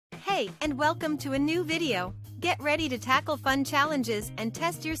Hi, and welcome to a new video. Get ready to tackle fun challenges and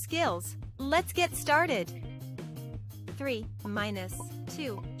test your skills. Let's get started. 3 minus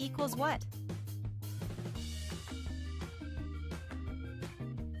 2 equals what?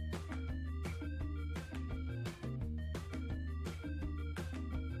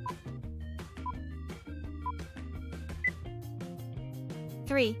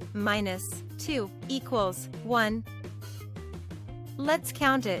 Three minus 2 equals 1. Let's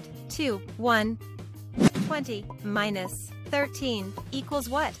count it. 2, 1. 20 minus 13 equals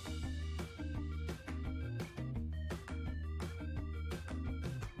what?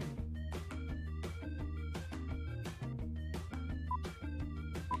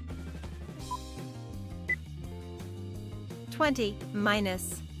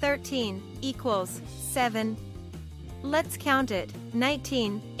 Minus 13 equals 7. Let's count it.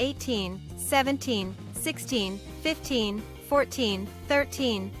 19, 18, 17, 16, 15, 14,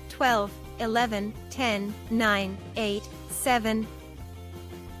 13, 12, 11, 10, 9, 8, 7.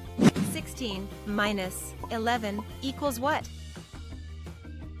 16 minus 11 equals what?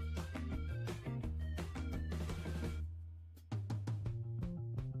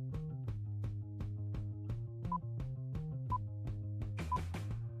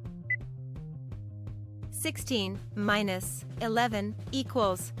 Minus 11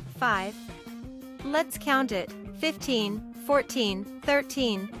 equals 5. Let's count it. 15, 14,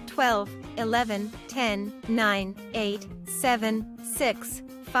 13, 12, 11, 10, 9, 8, 7, 6,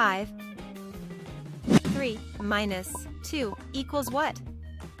 5. 3 minus 2 equals what?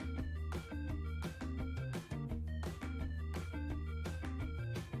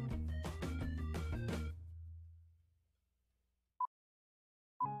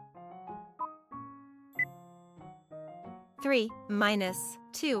 Three minus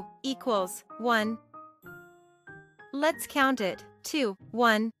 2 equals 1. Let's count it. 2,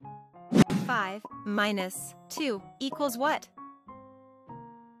 1. 5 minus 2 equals what?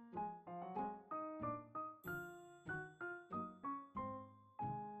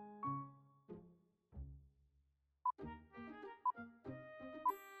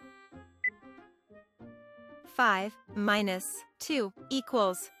 Five minus 2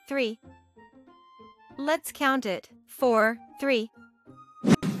 equals 3. Let's count it. 4, 3.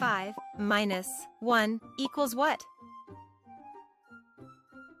 5 minus 1 equals what?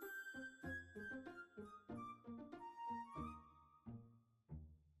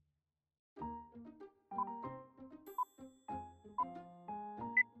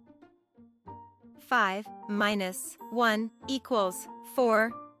 Five minus 1 equals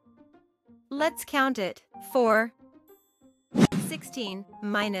 4. Let's count it. 4. 16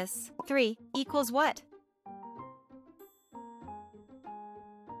 minus 3 equals what?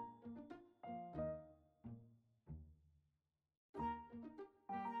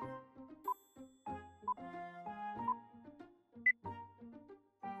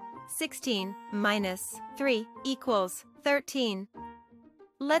 Sixteen minus 3 equals 13.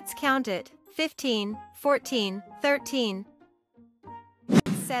 Let's count it. 15, 14, 13.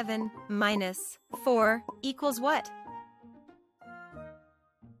 7 minus 4 equals what?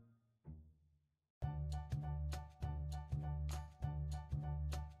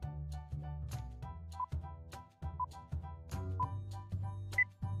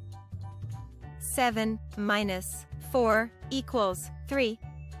 Seven minus 4 equals 3.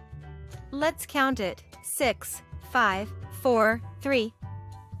 Let's count it. 6, 5, 4, 3.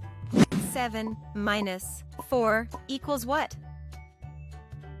 7 minus 4 equals what?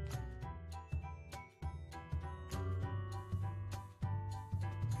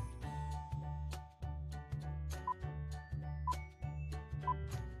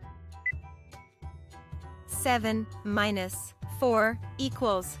 Seven minus 4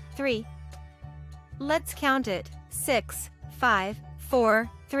 equals 3. Let's count it. 6, 5, 4,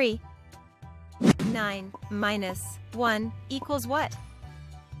 3. 9 minus 1 equals what?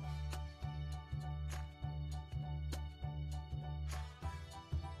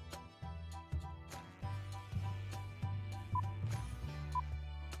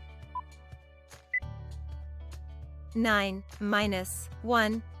 Nine minus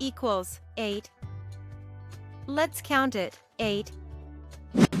 1 equals 8. Let's count it. 8.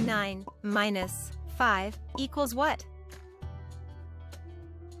 9 minus 5 equals what?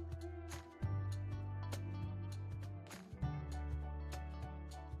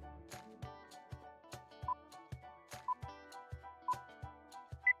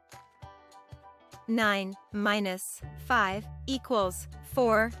 Nine minus 5 equals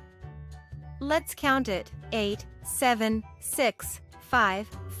 4. Let's count it. 8, 7, 6, 5,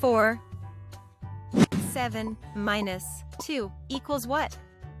 4. 7 minus 2 equals what?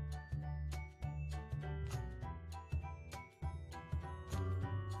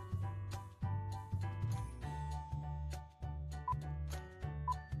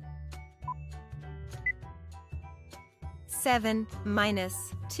 7 minus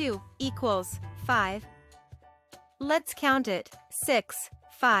 2 equals 5. Let's count it. 6,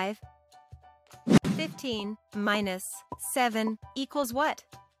 5. 15 minus 7 equals what?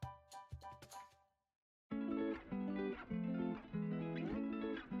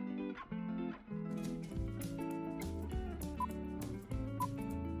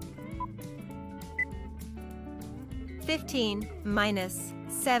 Fifteen minus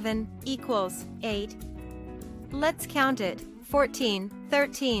 7 equals 8. Let's count it. 14,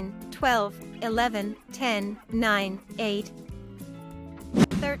 13, 12, 11, 10, 9, 8.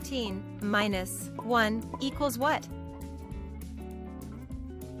 13 minus 1 equals what?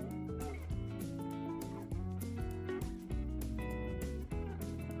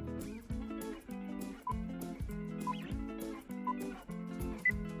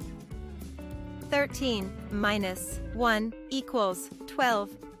 Thirteen minus 1 equals 12.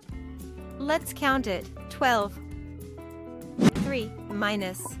 Let's count it. 12. 3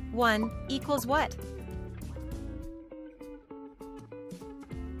 minus 1 equals what?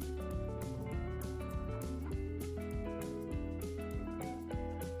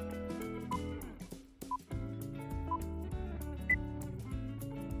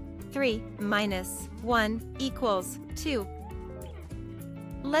 Three minus 1 equals 2.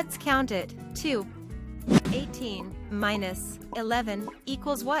 Let's count it. 2. 18 minus 11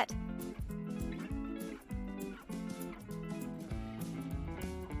 equals what?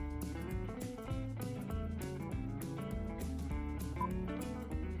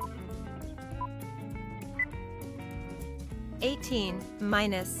 Eighteen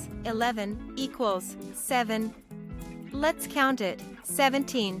minus 11 equals 7. Let's count it.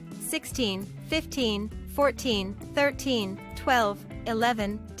 17, 16, 15, 14, 13, 12,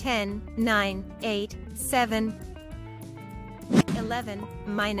 11, 10, 9, 8, 7. 11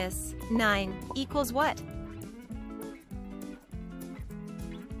 minus 9 equals what?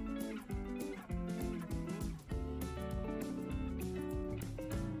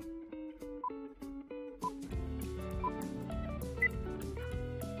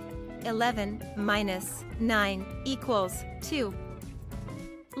 Eleven minus 9 equals 2.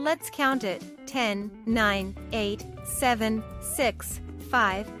 Let's count it. 10, 9, 8, 7, 6,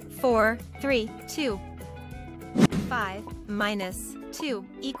 5, 4, 3, 2. 5 minus 2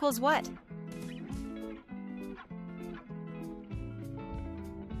 equals what?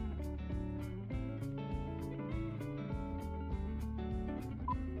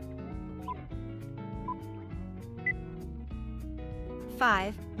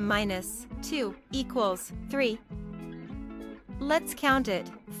 Five minus 2 equals 3. Let's count it.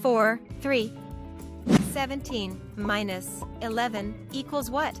 4, 3. 17 minus 11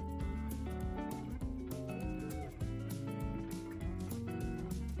 equals what?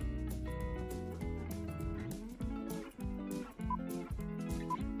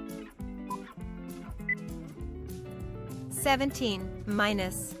 Seventeen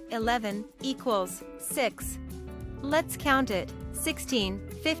minus 11 equals 6. Let's count it. 16,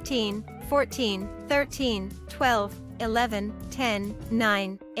 15, 14, 13, 12, 11, 10,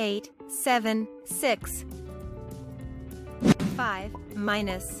 9, 8, 7, 6. 5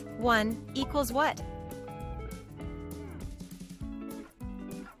 minus 1 equals what?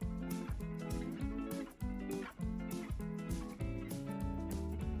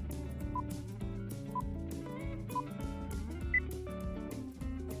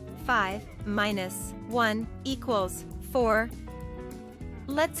 Five minus 1 equals 4.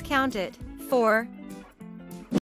 Let's count it. 4,